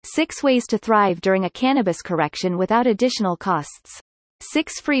6 ways to thrive during a cannabis correction without additional costs.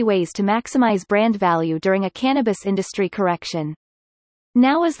 6 free ways to maximize brand value during a cannabis industry correction.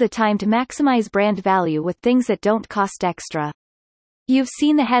 Now is the time to maximize brand value with things that don't cost extra. You've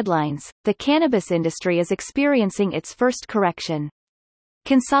seen the headlines. The cannabis industry is experiencing its first correction.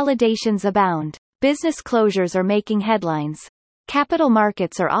 Consolidations abound. Business closures are making headlines. Capital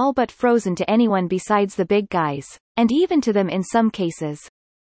markets are all but frozen to anyone besides the big guys, and even to them in some cases.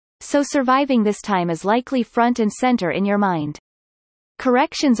 So surviving this time is likely front and center in your mind.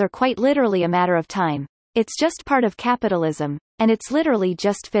 Corrections are quite literally a matter of time. It's just part of capitalism, and it's literally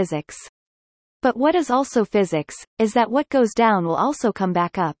just physics. But what is also physics, is that what goes down will also come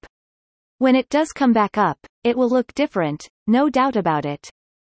back up. When it does come back up, it will look different, no doubt about it.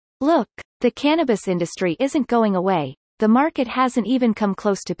 Look, the cannabis industry isn't going away. The market hasn't even come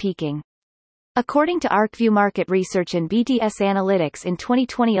close to peaking. According to ArcView Market Research and BTS Analytics in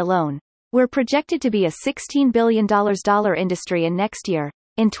 2020 alone, we're projected to be a $16 billion industry in next year,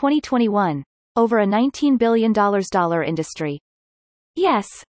 in 2021, over a $19 billion industry. Yes,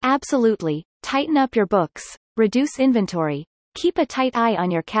 absolutely, tighten up your books, reduce inventory, keep a tight eye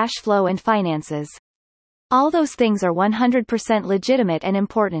on your cash flow and finances. All those things are 100% legitimate and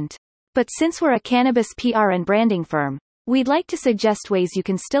important. But since we're a cannabis PR and branding firm, we'd like to suggest ways you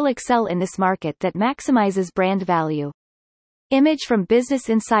can still excel in this market that maximizes brand value. Image from Business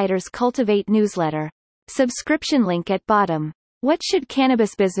Insider's Cultivate newsletter. Subscription link at bottom. What should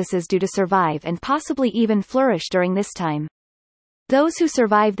cannabis businesses do to survive and possibly even flourish during this time? Those who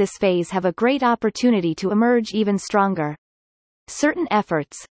survive this phase have a great opportunity to emerge even stronger. Certain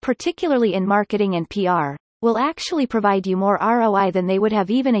efforts, particularly in marketing and PR, will actually provide you more ROI than they would have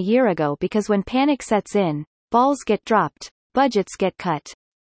even a year ago, because when panic sets in, balls get dropped, budgets get cut.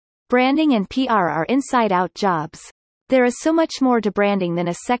 Branding and PR are inside-out jobs. There is so much more to branding than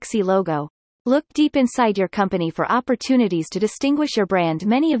a sexy logo. Look deep inside your company for opportunities to distinguish your brand.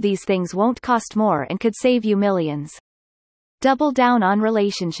 Many of these things won't cost more and could save you millions. Double down on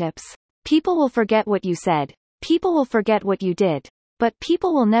relationships. People will forget what you said. People will forget what you did. But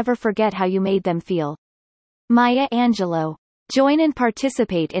people will never forget how you made them feel. Maya Angelou. Join and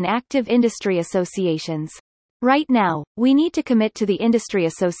participate in active industry associations. Right now, we need to commit to the industry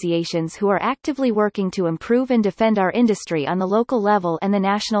associations who are actively working to improve and defend our industry on the local level and the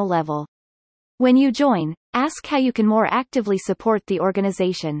national level. When you join, ask how you can more actively support the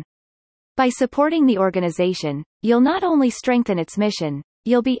organization. By supporting the organization, you'll not only strengthen its mission,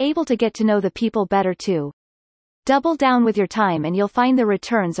 you'll be able to get to know the people better too. Double down with your time and you'll find the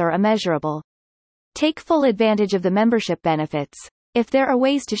returns are immeasurable. Take full advantage of the membership benefits. If there are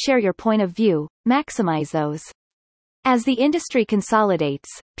ways to share your point of view, maximize those. As the industry consolidates,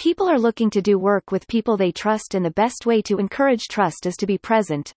 people are looking to do work with people they trust, and the best way to encourage trust is to be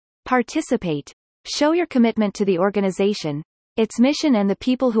present, participate, show your commitment to the organization, its mission and the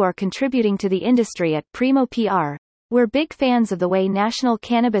people who are contributing to the industry. At Primo PR, we're big fans of the way National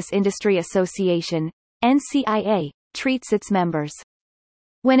Cannabis Industry Association, NCIA, treats its members.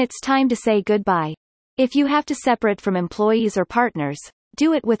 When it's time to say goodbye, if you have to separate from employees or partners,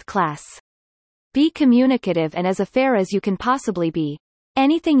 do it with class. Be communicative and as fair as you can possibly be.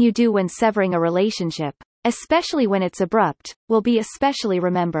 Anything you do when severing a relationship, especially when it's abrupt, will be especially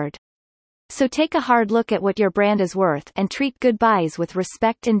remembered. So take a hard look at what your brand is worth and treat goodbyes with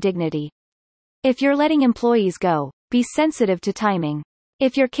respect and dignity. If you're letting employees go, be sensitive to timing.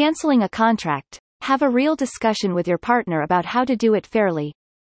 If you're canceling a contract, have a real discussion with your partner about how to do it fairly.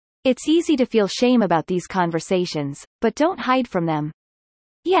 It's easy to feel shame about these conversations, but don't hide from them.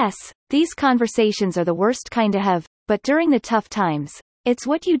 Yes, these conversations are the worst kind to have, but during the tough times, it's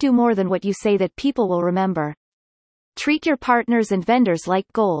what you do more than what you say that people will remember. Treat your partners and vendors like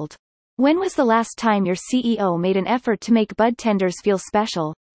gold. When was the last time your CEO made an effort to make bud tenders feel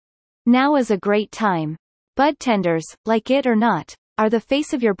special? Now is a great time. Bud tenders, like it or not, are the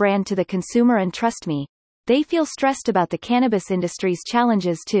face of your brand to the consumer, and trust me, they feel stressed about the cannabis industry's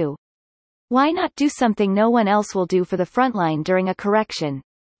challenges too. Why not do something no one else will do for the frontline during a correction?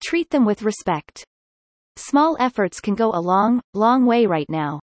 Treat them with respect. Small efforts can go a long, long way right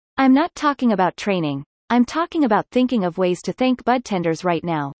now. I'm not talking about training. I'm talking about thinking of ways to thank bud tenders right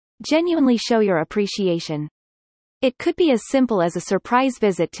now. Genuinely show your appreciation. It could be as simple as a surprise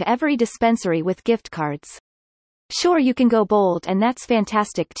visit to every dispensary with gift cards. Sure, you can go bold, and that's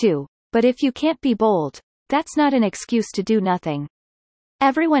fantastic too, but if you can't be bold, that's not an excuse to do nothing.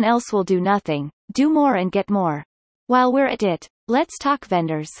 Everyone else will do nothing. Do more and get more. While we're at it, let's talk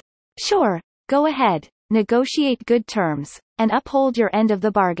vendors. Sure, go ahead, negotiate good terms, and uphold your end of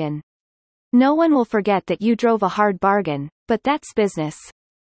the bargain. No one will forget that you drove a hard bargain, but that's business.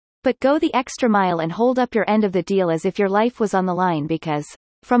 But go the extra mile and hold up your end of the deal as if your life was on the line because,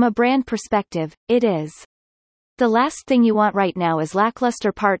 from a brand perspective, it is. The last thing you want right now is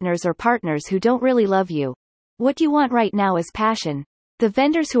lackluster partners or partners who don't really love you. What you want right now is passion. The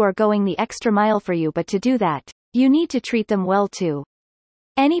vendors who are going the extra mile for you, but to do that, you need to treat them well too.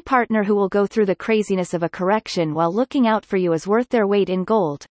 Any partner who will go through the craziness of a correction while looking out for you is worth their weight in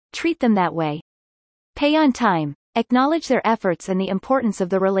gold. Treat them that way. Pay on time. Acknowledge their efforts and the importance of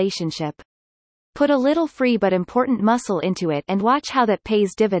the relationship. Put a little free but important muscle into it and watch how that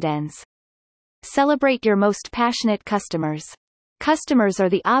pays dividends. Celebrate your most passionate customers. Customers are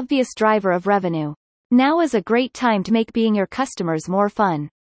the obvious driver of revenue. Now is a great time to make being your customers more fun.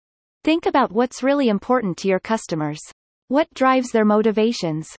 Think about what's really important to your customers. What drives their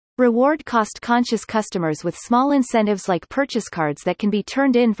motivations? Reward cost-conscious customers with small incentives like purchase cards that can be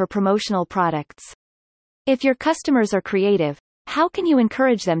turned in for promotional products. If your customers are creative, how can you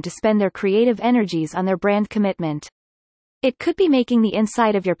encourage them to spend their creative energies on their brand commitment? It could be making the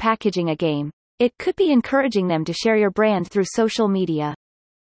inside of your packaging a game. It could be encouraging them to share your brand through social media.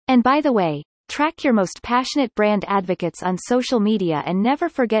 And by the way, track your most passionate brand advocates on social media and never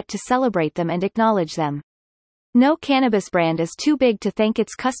forget to celebrate them and acknowledge them. No cannabis brand is too big to thank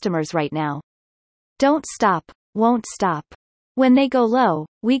its customers right now. Don't stop, won't stop. When they go low,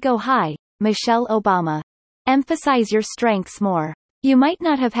 we go high. Michelle Obama. Emphasize your strengths more. You might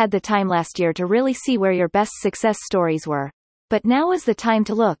not have had the time last year to really see where your best success stories were. But now is the time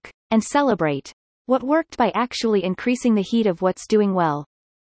to look and celebrate what worked by actually increasing the heat of what's doing well.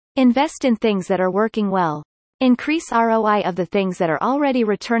 Invest in things that are working well. Increase ROI of the things that are already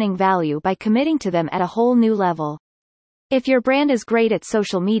returning value by committing to them at a whole new level. If your brand is great at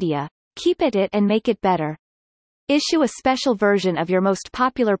social media, keep it and make it better. Issue a special version of your most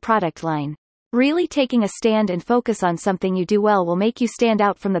popular product line. Really taking a stand and focus on something you do well will make you stand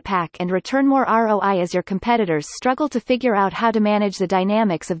out from the pack and return more ROI as your competitors struggle to figure out how to manage the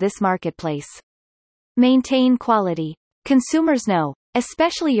dynamics of this marketplace. Maintain quality. Consumers know,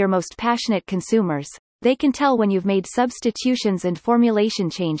 especially your most passionate consumers, they can tell when you've made substitutions and formulation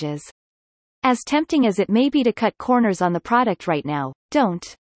changes. As tempting as it may be to cut corners on the product right now, don't.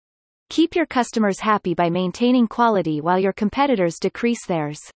 Keep your customers happy by maintaining quality while your competitors decrease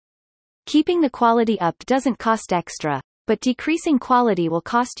theirs. Keeping the quality up doesn't cost extra, but decreasing quality will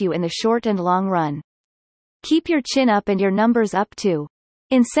cost you in the short and long run. Keep your chin up and your numbers up too.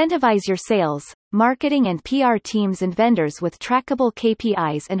 Incentivize your sales, marketing and PR teams and vendors with trackable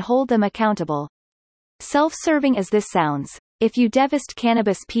KPIs and hold them accountable. Self-serving as this sounds, if you divest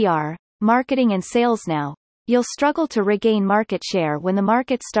cannabis PR, marketing and sales now, you'll struggle to regain market share when the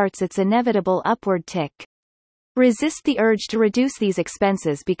market starts its inevitable upward tick. Resist the urge to reduce these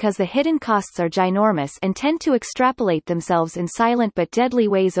expenses because the hidden costs are ginormous and tend to extrapolate themselves in silent but deadly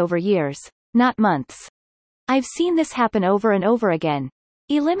ways over years, not months. I've seen this happen over and over again.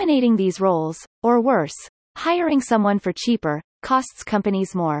 Eliminating these roles, or worse, hiring someone for cheaper, costs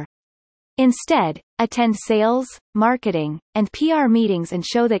companies more. Instead, attend sales, marketing, and PR meetings and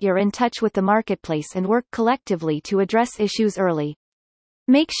show that you're in touch with the marketplace and work collectively to address issues early.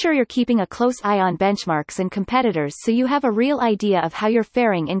 Make sure you're keeping a close eye on benchmarks and competitors so you have a real idea of how you're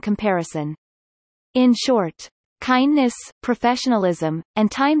faring in comparison. In short, kindness, professionalism, and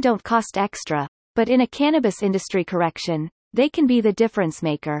time don't cost extra, but in a cannabis industry correction, they can be the difference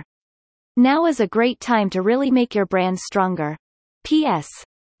maker. Now is a great time to really make your brand stronger. P.S.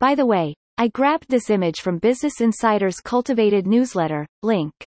 By the way, I grabbed this image from Business Insider's Cultivated newsletter,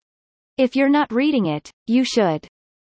 link. If you're not reading it, you should.